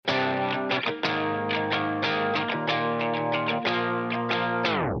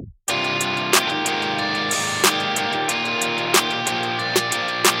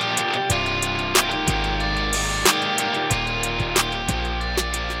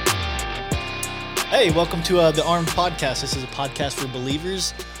Hey, welcome to the ARMD podcast. This is a podcast for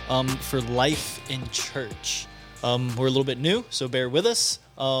believers for life in church. We're a little bit new, so bear with us,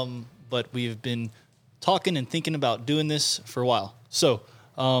 but we've been talking and thinking about doing this for a while. So,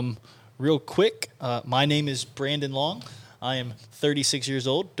 real quick, my name is Brandon Long. I am 36 years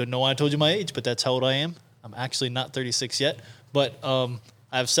old. Don't know why I told you my age, but that's how old I am. I'm actually not 36 yet, but I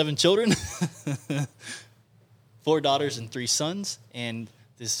have 7 children, 4 daughters and 3 sons, and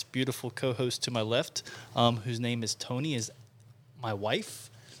this beautiful co-host to my left, whose name is Tony, is my wife.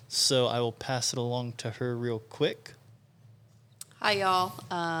 So I will pass it along to her real quick. Hi, y'all.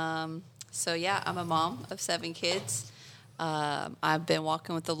 I'm a mom of 7 kids. I've been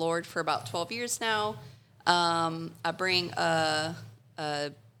walking with the Lord for about 12 years now. I bring a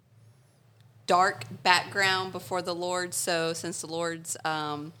dark background before the Lord. So since the Lord's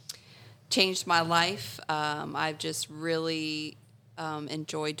changed my life, I've just really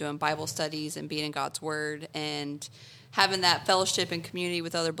enjoyed doing Bible studies and being in God's Word and having that fellowship and community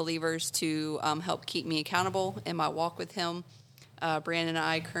with other believers to help keep me accountable in my walk with Him. Brandon and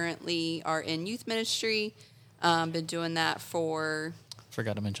I currently are in youth ministry. Been doing that for...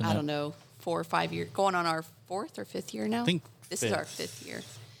 Forgot to mention that. I don't know, 4 or 5 years. Going on our 4th or 5th year now? I think this is our 5th year.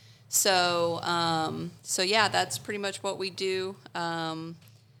 So that's pretty much what we do, along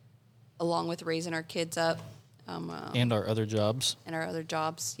with raising our kids up. And our other jobs.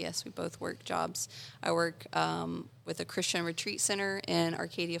 Yes, we both work jobs. I work with a Christian retreat center in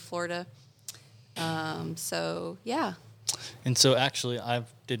Arcadia, Florida. And so actually, I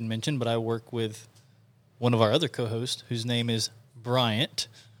didn't mention, but I work with one of our other co-hosts, whose name is Bryant.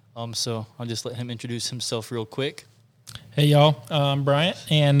 So I'll just let him introduce himself real quick. Hey, y'all. I'm Bryant,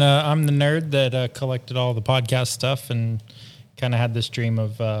 and I'm the nerd that collected all the podcast stuff and kind of had this dream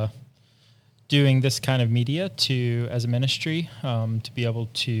of doing this kind of media as a ministry, to be able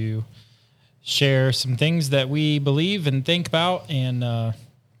to share some things that we believe and think about, and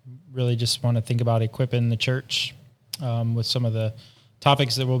really just want to think about equipping the church with some of the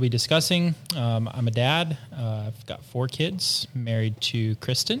topics that we'll be discussing. I'm a dad. I've got 4 kids, married to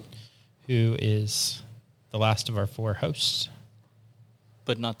Kristen, who is the last of our 4 hosts.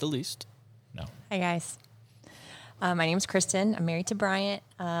 But not the least. No. Hi, guys. My name is Kristen. I'm married to Bryant.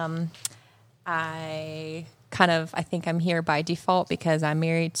 I think I'm here by default because I'm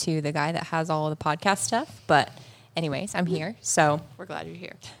married to the guy that has all of the podcast stuff. But anyways, I'm here, so We're glad you're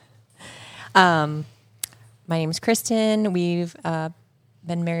here. my name is Kristen. We've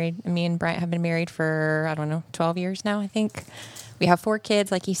been married. Me and Bryant have been married for, 12 years now, I think. We have 4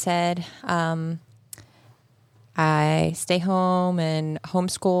 kids, like he said. I stay home and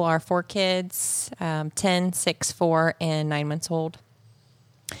homeschool our 4 kids, 10, 6, 4, and 9 months old.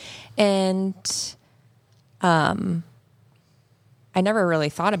 And I never really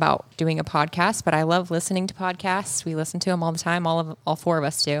thought about doing a podcast, but I love listening to podcasts. We listen to them all the time. All 4 of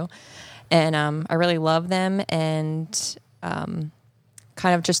us do. And I really love them. And kind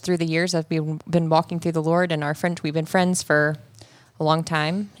of just through the years, I've been walking through the Lord, and we've been friends for a long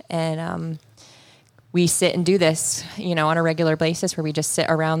time. And we sit and do this, on a regular basis, where we just sit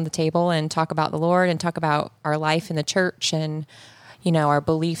around the table and talk about the Lord and talk about our life in the church and our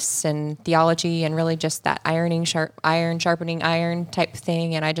beliefs and theology, and really just that iron sharpening iron type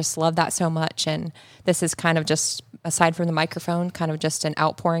thing. And I just love that so much. And this is kind of just, aside from the microphone, kind of just an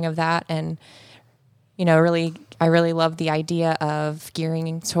outpouring of that. And, I really love the idea of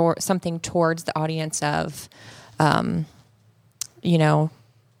gearing something towards the audience of,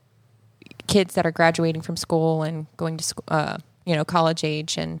 kids that are graduating from school and going to school, college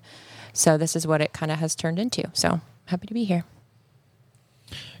age. And so this is what it kind of has turned into. So happy to be here.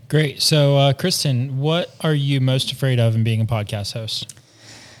 Great. So, Kristen, what are you most afraid of in being a podcast host?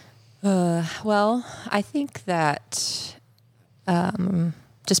 Well, I think that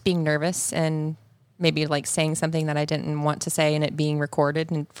just being nervous and maybe like saying something that I didn't want to say and it being recorded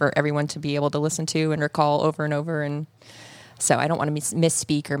and for everyone to be able to listen to and recall over and over. And so I don't want to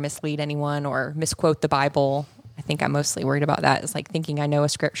misspeak or mislead anyone or misquote the Bible. I think I'm mostly worried about that. It's like thinking I know a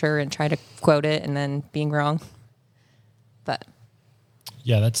scripture and try to quote it and then being wrong. But...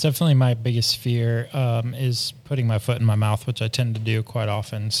 yeah, that's definitely my biggest fear, is putting my foot in my mouth, which I tend to do quite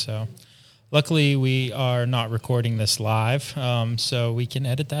often. So luckily we are not recording this live, so we can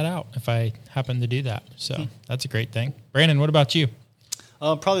edit that out if I happen to do that. So that's a great thing. Brandon, what about you?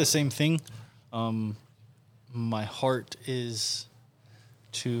 Probably the same thing. My heart is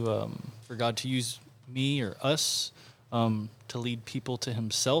for God to use me or us to lead people to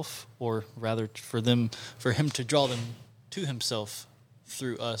Himself, or rather for Him to draw them to Himself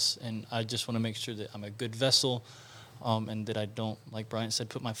through us. And I just want to make sure that I'm a good vessel, and that I don't, like Bryant said,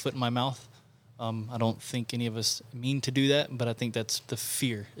 put my foot in my mouth. I don't think any of us mean to do that, but I think that's the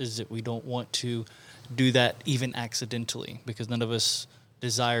fear, is that we don't want to do that even accidentally, because none of us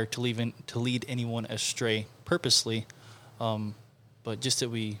desire to lead anyone astray purposely, but just that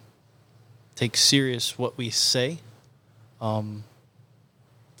we take serious what we say, and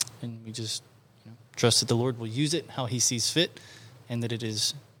we just trust that the Lord will use it how he sees fit, and that it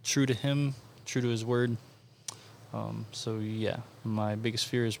is true to him, true to his word. So yeah, my biggest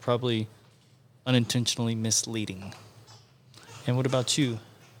fear is probably unintentionally misleading. And what about you,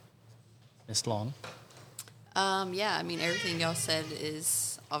 Miss Long? Yeah, I mean, everything y'all said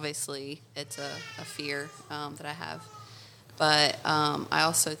is obviously, it's a fear that I have. But I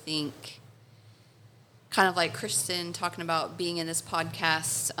also think, kind of like Kristen talking about being in this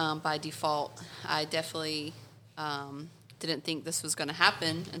podcast by default, I definitely didn't think this was going to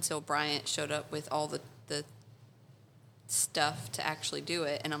happen until Bryant showed up with all the stuff to actually do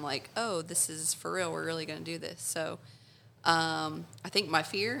it. And I'm like, oh, this is for real. We're really going to do this. So I think my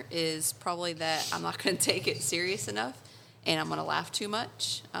fear is probably that I'm not going to take it serious enough and I'm going to laugh too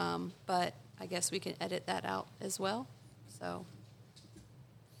much. But I guess we can edit that out as well. So.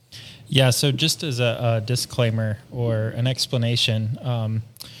 Yeah, so just as a disclaimer or an explanation,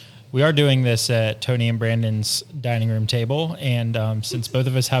 we are doing this at Tony and Brandon's dining room table. And since both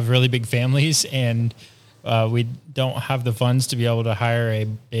of us have really big families and we don't have the funds to be able to hire a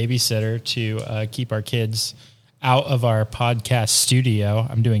babysitter to keep our kids out of our podcast studio,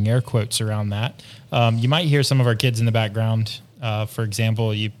 I'm doing air quotes around that. You might hear some of our kids in the background. For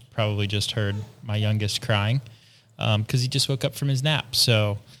example, you probably just heard my youngest crying because he just woke up from his nap.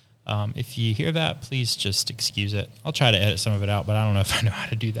 So if you hear that, please just excuse it. I'll try to edit some of it out, but I don't know if I know how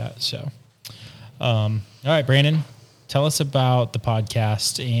to do that. So, all right, Brandon, tell us about the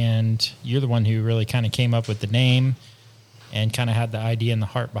podcast. And you're the one who really kind of came up with the name and kind of had the idea and the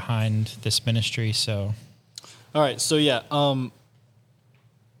heart behind this ministry. So, all right. So yeah,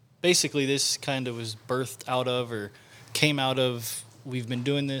 basically this kind of was birthed out of, or came out of, we've been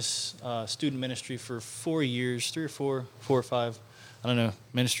doing this student ministry for 4 years, 3 or 4 or 5. I don't know.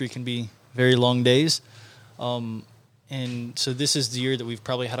 Ministry can be very long days. And so this is the year that we've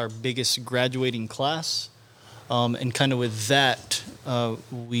probably had our biggest graduating class. And kind of with that,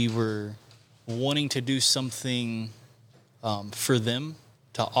 we were wanting to do something for them,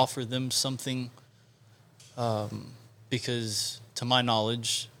 to offer them something, because to my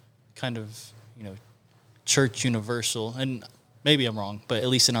knowledge, kind of, church universal, and maybe I'm wrong, but at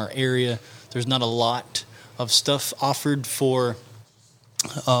least in our area, there's not a lot of stuff offered for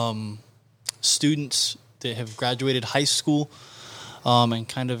students that have graduated high school and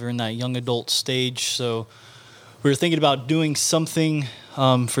kind of are in that young adult stage. So we were thinking about doing something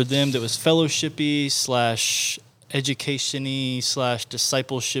for them that was fellowshipy / education-y /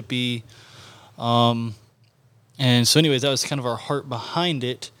 discipleshipy. And so anyways, that was kind of our heart behind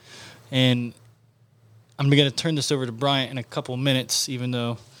it. And I'm going to turn this over to Bryant in a couple minutes, even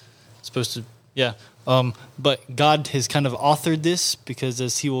though it's supposed to, yeah. But God has kind of authored this because,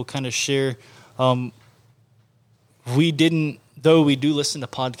 as he will kind of share, though we do listen to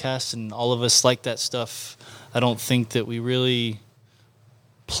podcasts and all of us like that stuff, I don't think that we really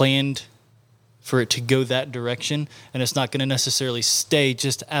planned for it to go that direction. And it's not going to necessarily stay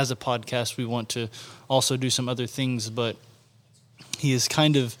just as a podcast. We want to also do some other things, but he has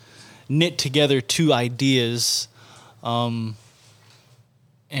kind of knit together 2 ideas, and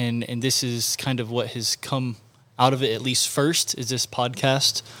this is kind of what has come out of it, at least first, is this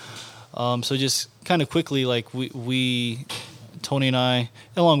podcast. So just kind of quickly, like we Tony and I,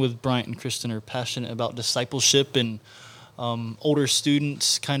 along with Bryant and Kristen, are passionate about discipleship and older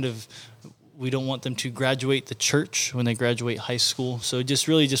students. Kind of, we don't want them to graduate the church when they graduate high school. So just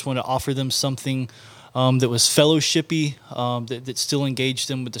want to offer them something that was fellowshipy, that still engaged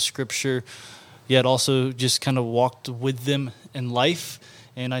them with the scripture, yet also just kind of walked with them in life.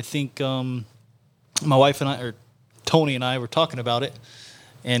 And I think my wife and I, or Tony and I, were talking about it.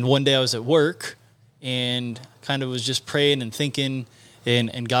 And one day I was at work and kind of was just praying and thinking,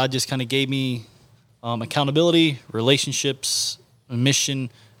 and God just kind of gave me accountability, relationships, mission,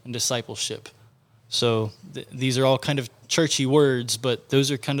 and discipleship. So these are all kind of churchy words, but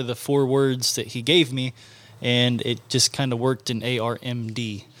those are kind of the 4 words that he gave me, and it just kind of worked in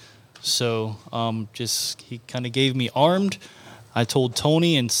ARMD. So he kind of gave me ARMD. I told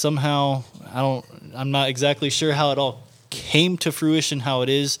Tony, and somehow I'm not exactly sure how it all came to fruition, how it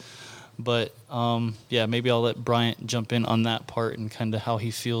is, but maybe I'll let Bryant jump in on that part and kind of how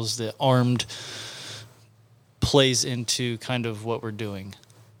he feels that ARMD plays into kind of what we're doing.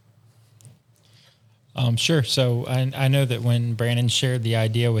 Sure. So I know that when Brandon shared the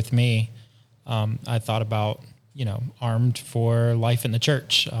idea with me, I thought about, armed for life in the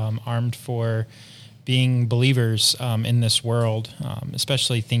church, armed for being believers in this world,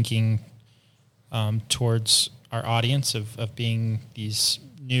 especially thinking towards our audience of being these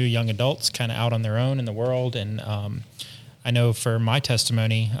new young adults kind of out on their own in the world. And I know for my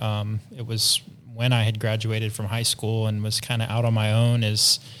testimony, it was when I had graduated from high school and was kind of out on my own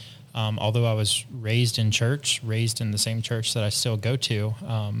as although I was raised in church, raised in the same church that I still go to,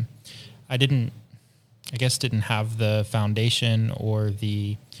 I didn't have the foundation or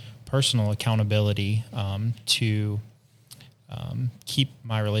the personal accountability to keep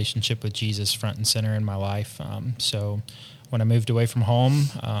my relationship with Jesus front and center in my life. So when I moved away from home,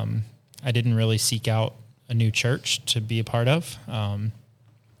 I didn't really seek out a new church to be a part of.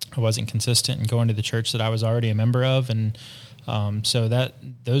 I wasn't consistent in going to the church that I was already a member of. And so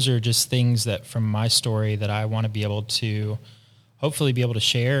those are just things that from my story that I want to be able to hopefully be able to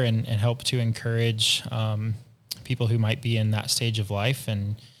share and help to encourage people who might be in that stage of life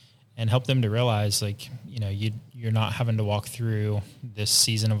and help them to realize, like, you're not having to walk through this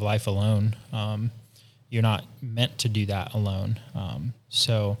season of life alone. You're not meant to do that alone.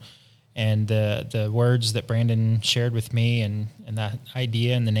 And the words that Brandon shared with me and that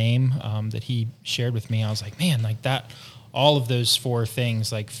idea and the name that he shared with me, I was like, man, like that, all of those four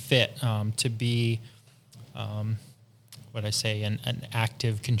things like fit to be, an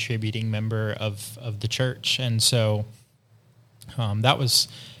active contributing member of the church. And so that was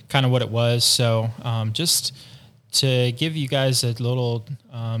kind of what it was. So just to give you guys a little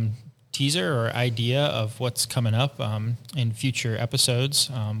teaser or idea of what's coming up in future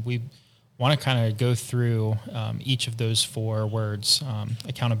episodes, we want to kind of go through each of those four words,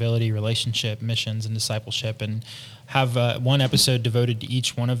 accountability, relationship, missions, and discipleship, and have one episode devoted to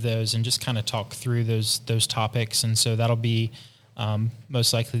each one of those and just kind of talk through those topics. And so that'll be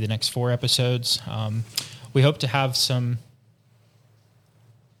most likely the next four episodes. We hope to have some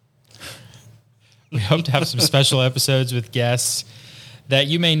special episodes with guests that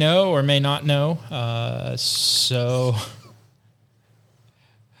you may know or may not know. So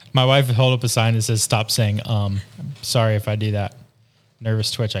my wife held up a sign that says, "Stop saying, I'm sorry if I do that."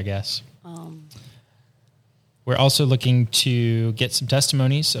 Nervous twitch, I guess. We're also looking to get some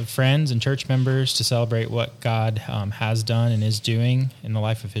testimonies of friends and church members to celebrate what God has done and is doing in the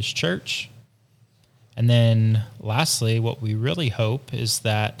life of his church. And then lastly, what we really hope is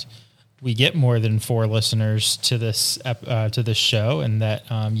that we get more than 4 listeners to this show, and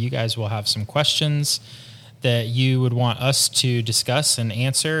that you guys will have some questions that you would want us to discuss and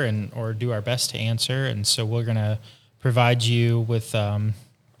answer or do our best to answer. And so we're going to provide you with a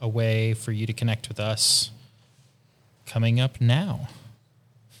way for you to connect with us coming up now.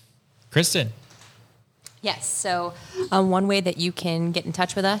 Kristen. Yes. So one way that you can get in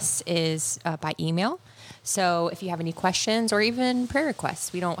touch with us is by email. So if you have any questions or even prayer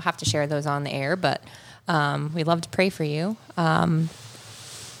requests, we don't have to share those on the air, but we'd love to pray for you. Our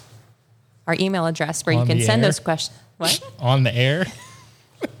email address where you can send those questions. What? On the air?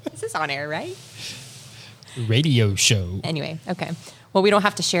 This is on air, right? Radio show. Anyway, okay. Well, we don't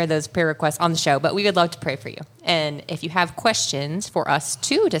have to share those prayer requests on the show, but we would love to pray for you. And if you have questions for us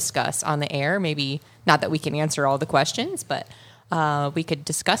to discuss on the air, maybe not that we can answer all the questions, but we could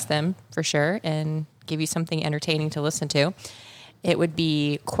discuss them for sure and give you something entertaining to listen to. It would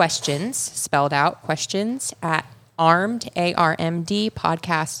be questions, spelled out, questions at ARMD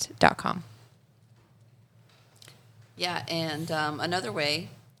podcast.com. Yeah, and another way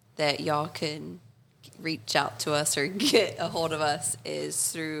that y'all can reach out to us or get a hold of us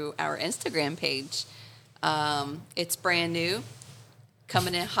is through our Instagram page. It's brand new,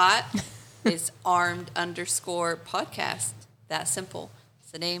 coming in hot. It's armed_podcast. That simple.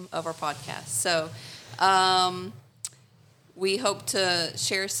 It's the name of our podcast. So we hope to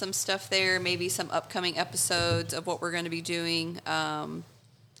share some stuff there, maybe some upcoming episodes of what we're going to be doing.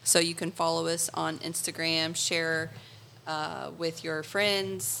 So you can follow us on Instagram, share with your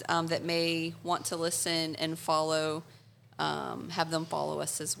friends that may want to listen and follow, have them follow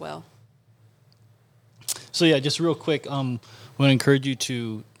us as well. So yeah, just real quick, I want to encourage you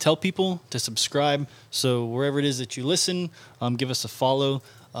to tell people to subscribe. So wherever it is that you listen, give us a follow.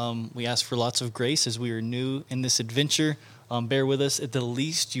 We ask for lots of grace as we are new in this adventure. Bear with us. At the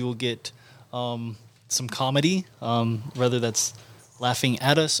least, you will get some comedy, whether that's laughing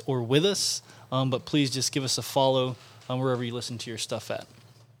at us or with us. But please just give us a follow wherever you listen to your stuff at.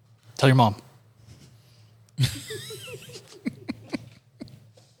 Tell your mom.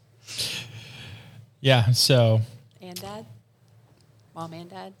 Yeah, so. And Dad? Mom and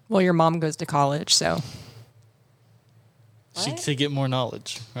Dad? Well, your mom goes to college, so. To get more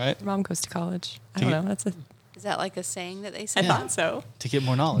knowledge, right? Your mom goes to college. I don't know. That's a. Is that like a saying that they say? I thought so. To get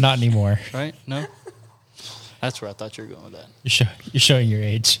more knowledge. Not anymore. Right? No? That's where I thought you were going with that. You're showing your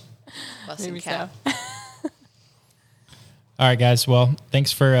age. Busting Maybe cap. so. All right, guys. Well,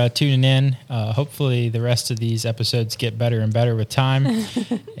 thanks for tuning in. Hopefully, the rest of these episodes get better and better with time.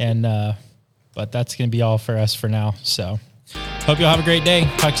 But that's going to be all for us for now. So, hope you all have a great day.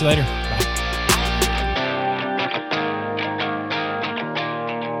 Talk to you later.